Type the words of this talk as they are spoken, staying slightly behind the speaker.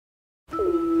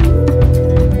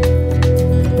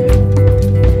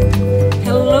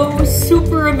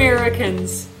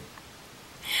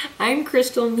I'm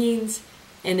Crystal Means,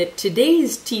 and at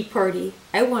today's tea party,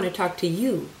 I want to talk to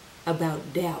you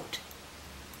about doubt.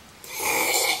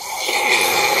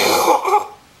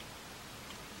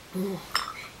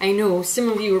 I know some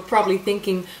of you are probably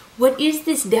thinking, what is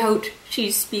this doubt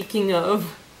she's speaking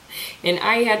of? And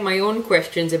I had my own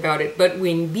questions about it, but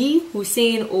when B.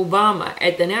 Hussein Obama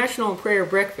at the National Prayer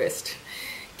Breakfast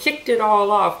kicked it all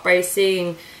off by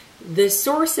saying, the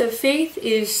source of faith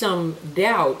is some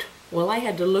doubt, well, I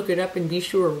had to look it up and be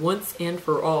sure once and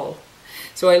for all.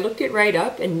 So I looked it right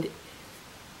up and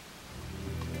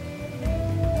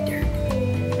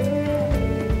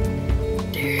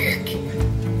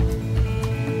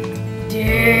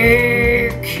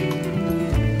Dirk.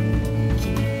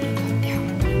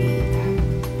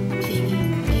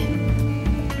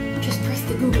 Just press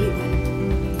the googly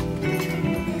button. That's right.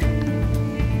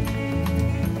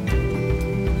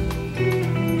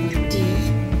 D-O-U-B-T.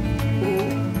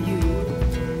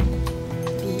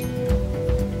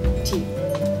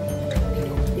 I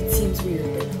know, it seems weird,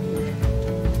 but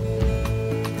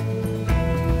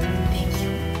thank you.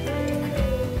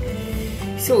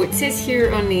 So it says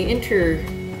here on the enter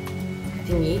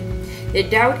thingy that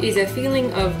doubt is a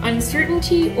feeling of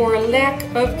uncertainty or a lack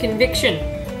of conviction.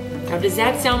 Now, does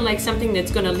that sound like something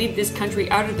that's going to lead this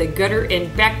country out of the gutter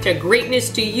and back to greatness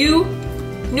to you?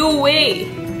 No way!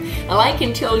 Well, I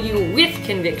can tell you with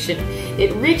conviction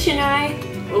that Rich and I,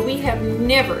 well, we have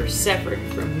never suffered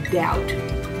from doubt.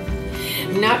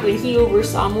 Not when he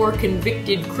oversaw more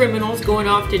convicted criminals going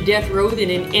off to death row than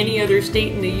in any other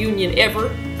state in the Union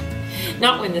ever.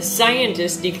 Not when the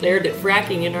scientists declared that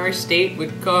fracking in our state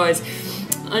would cause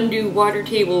undue water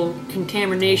table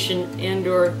contamination and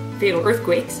or fatal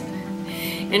earthquakes.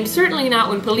 And certainly not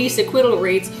when police acquittal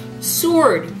rates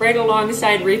soared right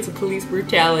alongside rates of police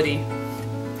brutality.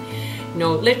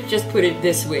 No, let's just put it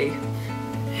this way.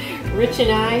 Rich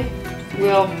and I,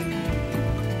 well,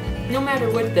 no matter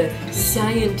what the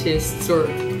scientists or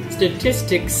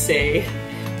statistics say,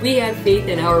 we have faith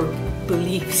in our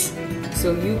beliefs.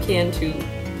 So you can too.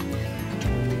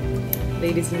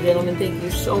 Ladies and gentlemen, thank you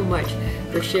so much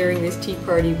for sharing this tea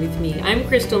party with me. I'm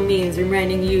Crystal Means,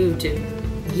 reminding you to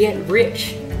get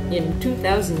rich in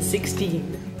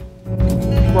 2016.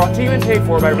 Brought to you and paid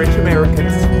for by Rich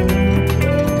Americans.